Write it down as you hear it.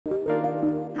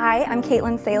Hi, I'm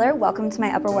Katelyn Sailor. Welcome to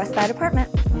my Upper West Side apartment.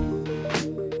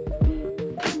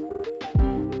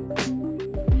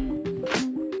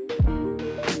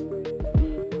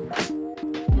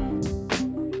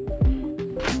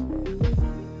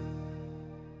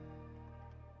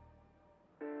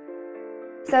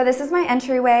 So this is my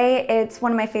entryway. It's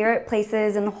one of my favorite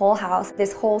places in the whole house.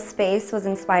 This whole space was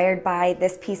inspired by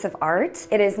this piece of art.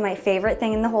 It is my favorite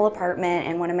thing in the whole apartment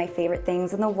and one of my favorite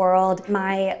things in the world.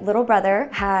 My little brother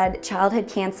had childhood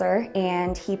cancer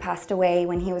and he passed away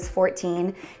when he was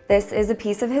 14. This is a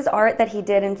piece of his art that he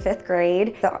did in 5th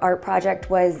grade. The art project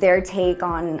was their take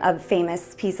on a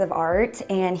famous piece of art,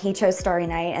 and he chose Starry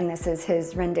Night, and this is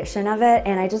his rendition of it.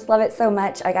 And I just love it so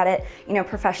much. I got it,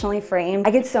 professionally framed.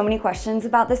 I get so many questions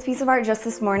about this piece of art. Just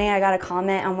this morning I got a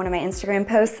comment on one of my Instagram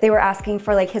posts. They were asking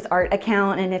for like his art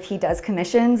account and if he does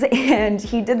commissions, and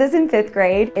he did this in 5th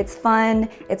grade. It's fun,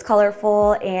 it's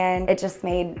colorful, and it just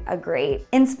made a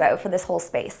great inspo for this whole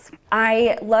space.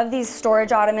 I love these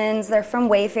storage ottomans. They're from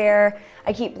Wayfair.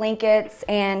 I keep blankets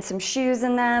and some shoes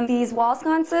in them. These wall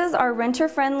sconces are renter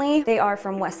friendly. They are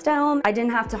from West Elm. I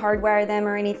didn't have to hardwire them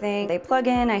or anything. They plug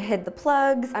in, I hid the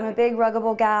plugs. I'm a big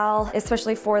ruggable gal,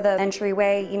 especially for the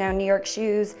entryway. New York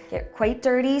shoes get quite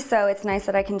dirty, so it's nice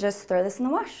that I can just throw this in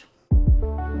the wash.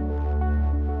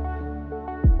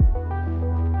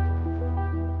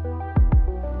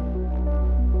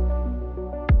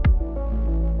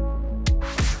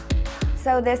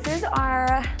 So this is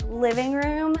our living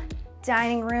room,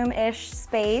 dining room-ish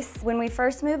space. When we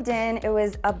first moved in, it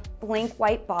was a blank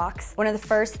white box. One of the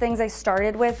first things I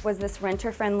started with was this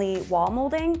renter-friendly wall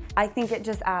molding. I think it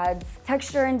just adds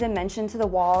texture and dimension to the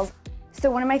walls.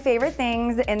 So one of my favorite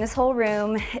things in this whole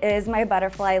room is my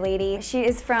butterfly lady. She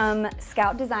is from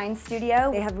Scout Design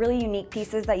Studio. They have really unique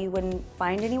pieces that you wouldn't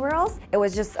find anywhere else. It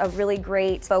was just a really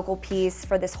great focal piece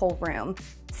for this whole room.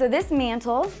 So this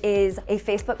mantle is a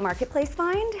Facebook Marketplace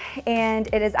find, and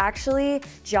it is actually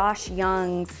Josh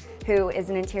Young's, who is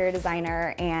an interior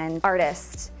designer and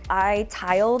artist. I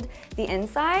tiled the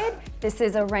inside. This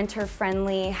is a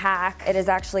renter-friendly hack. It is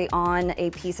actually on a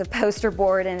piece of poster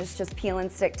board, and it's just peel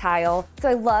and stick tile. So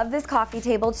I love this coffee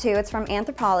table too. It's from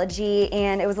Anthropology,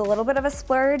 and it was a little bit of a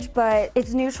splurge, but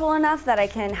it's neutral enough that I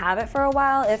can have it for a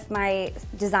while if my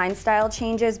design style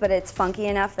changes, but it's funky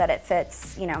enough that it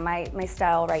fits, my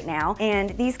style right now. And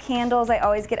these candles I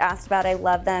always get asked about. I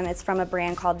love them. It's from a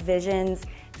brand called Visions.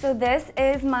 So this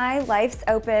is my life's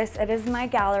opus. It is my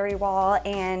gallery wall,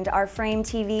 and our frame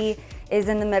TV is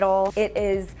in the middle. It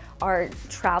is our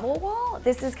travel wall.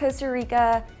 This is Costa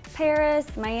Rica, Paris,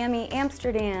 Miami,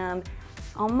 Amsterdam,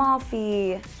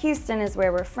 Amalfi. Houston is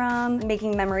where we're from.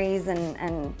 Making memories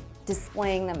and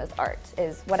displaying them as art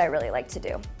is what I really like to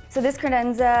do. So this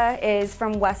credenza is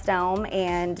from West Elm,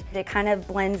 and it kind of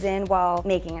blends in while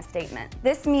making a statement.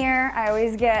 This mirror, I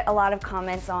always get a lot of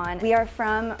comments on. We are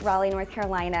from Raleigh, North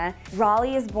Carolina.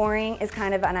 Raleigh is boring is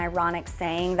kind of an ironic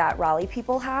saying that Raleigh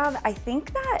people have. I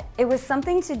think that it was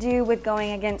something to do with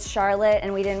going against Charlotte,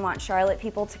 and we didn't want Charlotte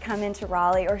people to come into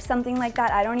Raleigh or something like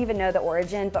that. I don't even know the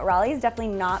origin, but Raleigh is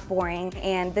definitely not boring.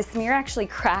 And this mirror actually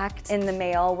cracked in the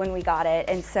mail when we got it,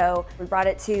 and so we brought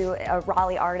it to a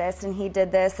Raleigh artist, and he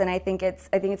did this, and I think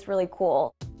it's really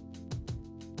cool.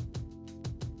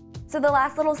 So the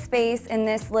last little space in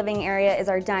this living area is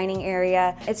our dining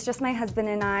area. It's just my husband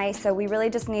and I, so we really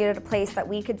just needed a place that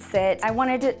we could sit. I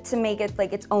wanted it to make it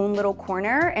like its own little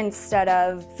corner instead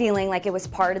of feeling like it was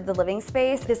part of the living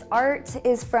space. This art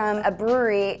is from a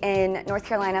brewery in North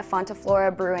Carolina, Fonta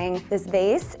Flora Brewing. This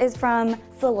vase is from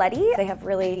Saletti. They have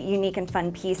really unique and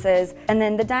fun pieces. And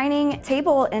then the dining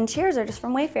table and chairs are just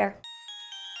from Wayfair.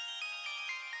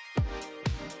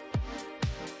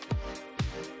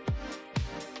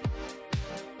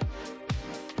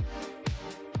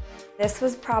 This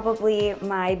was probably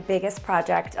my biggest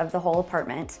project of the whole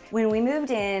apartment. When we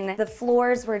moved in, the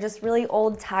floors were just really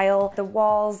old tile. The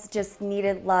walls just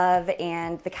needed love,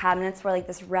 and the cabinets were like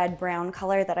this red-brown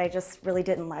color that I just really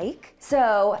didn't like.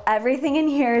 So everything in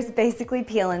here is basically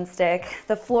peel and stick.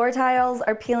 The floor tiles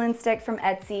are peel and stick from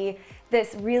Etsy.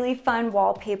 This really fun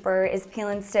wallpaper is peel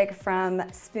and stick from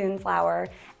Spoonflower.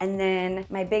 And then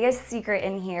my biggest secret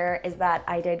in here is that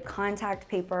I did contact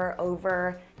paper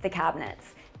over the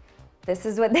cabinets. This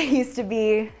is what they used to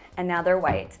be, and now they're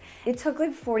white. It took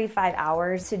like 45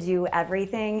 hours to do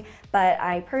everything, but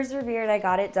I persevered, I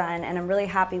got it done, and I'm really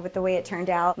happy with the way it turned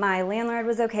out. My landlord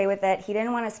was okay with it. He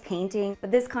didn't want us painting,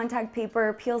 but this contact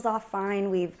paper peels off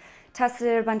fine. We've tested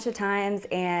it a bunch of times,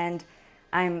 and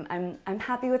I'm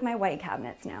happy with my white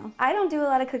cabinets now. I don't do a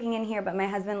lot of cooking in here, but my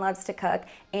husband loves to cook,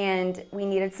 and we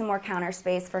needed some more counter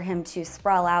space for him to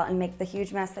sprawl out and make the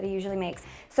huge mess that he usually makes.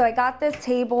 So I got this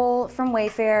table from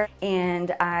Wayfair,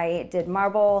 and I did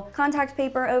marble contact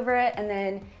paper over it, and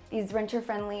then these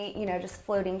renter-friendly, you know, just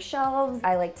floating shelves.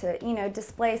 I like to, you know,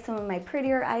 display some of my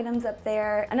prettier items up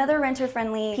there. Another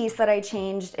renter-friendly piece that I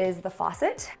changed is the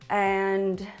faucet,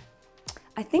 and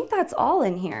I think that's all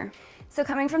in here. So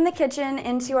coming from the kitchen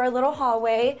into our little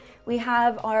hallway, we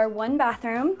have our one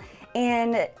bathroom.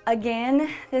 And again,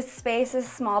 this space is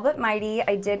small but mighty.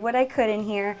 I did what I could in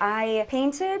here. I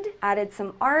painted, added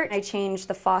some art, I changed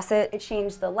the faucet, I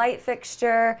changed the light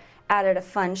fixture, added a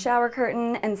fun shower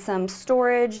curtain and some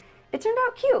storage. It turned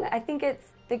out cute. I think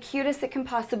it's the cutest it can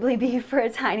possibly be for a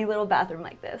tiny little bathroom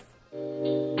like this.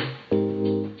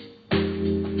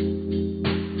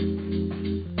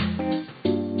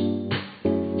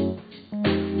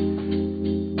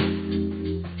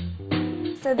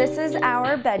 So this is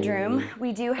our bedroom.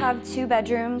 We do have 2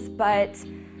 bedrooms, but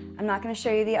I'm not going to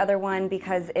show you the other one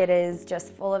because it is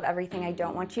just full of everything I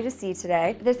don't want you to see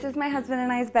today. This is my husband and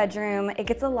I's bedroom. It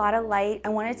gets a lot of light. I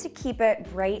wanted to keep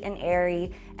it bright and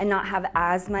airy and not have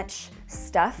as much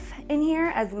stuff in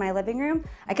here as my living room.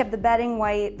 I kept the bedding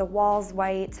white, the walls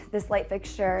white. This light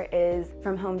fixture is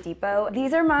from Home Depot.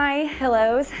 These are my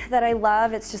pillows that I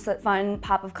love. It's just a fun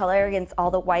pop of color against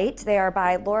all the white. They are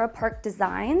by Laura Park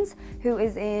Designs, who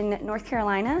is in North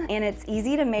Carolina, and it's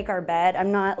easy to make our bed.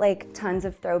 I'm not like tons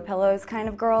of throw pillows kind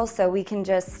of girl, so we can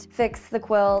just fix the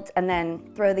quilt and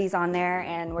then throw these on there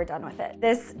and we're done with it.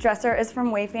 This dresser is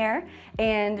from Wayfair,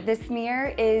 and this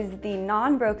mirror is the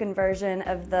non-broken version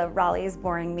of the Raleigh's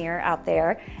Boring mirror out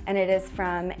there, and it is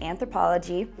from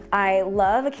Anthropologie. I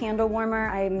love a candle warmer.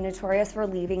 I'm notorious for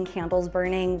leaving candles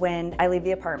burning when I leave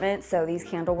the apartment, so these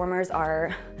candle warmers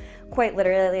are quite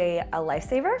literally a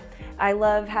lifesaver. I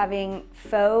love having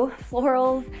faux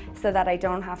florals so that I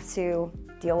don't have to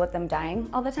deal with them dying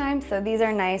all the time. So these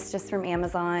are nice, just from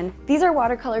Amazon. These are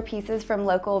watercolor pieces from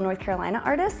local North Carolina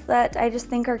artists that I just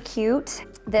think are cute.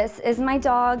 This is my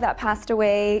dog that passed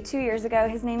away 2 years ago.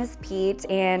 His name is Pete,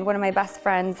 and one of my best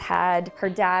friends had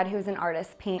her dad, who's an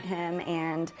artist, paint him,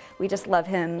 and we just love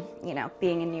him, you know,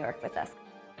 being in New York with us.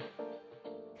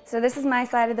 So this is my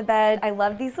side of the bed. I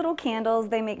love these little candles.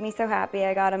 They make me so happy.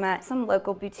 I got them at some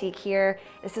local boutique here.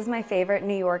 This is my favorite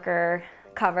New Yorker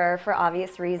cover for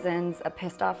obvious reasons. A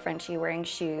pissed off Frenchie wearing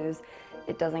shoes.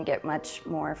 It doesn't get much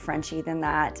more Frenchy than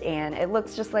that, and it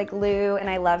looks just like Lou, and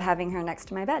I love having her next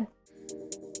to my bed.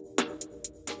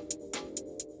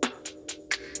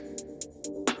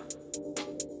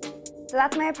 So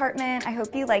that's my apartment. I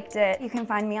hope you liked it. You can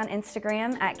find me on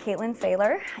Instagram at Katelyn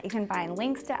Sailor. You can find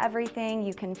links to everything.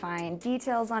 You can find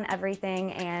details on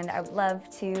everything, and I would love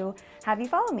to have you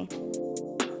follow me.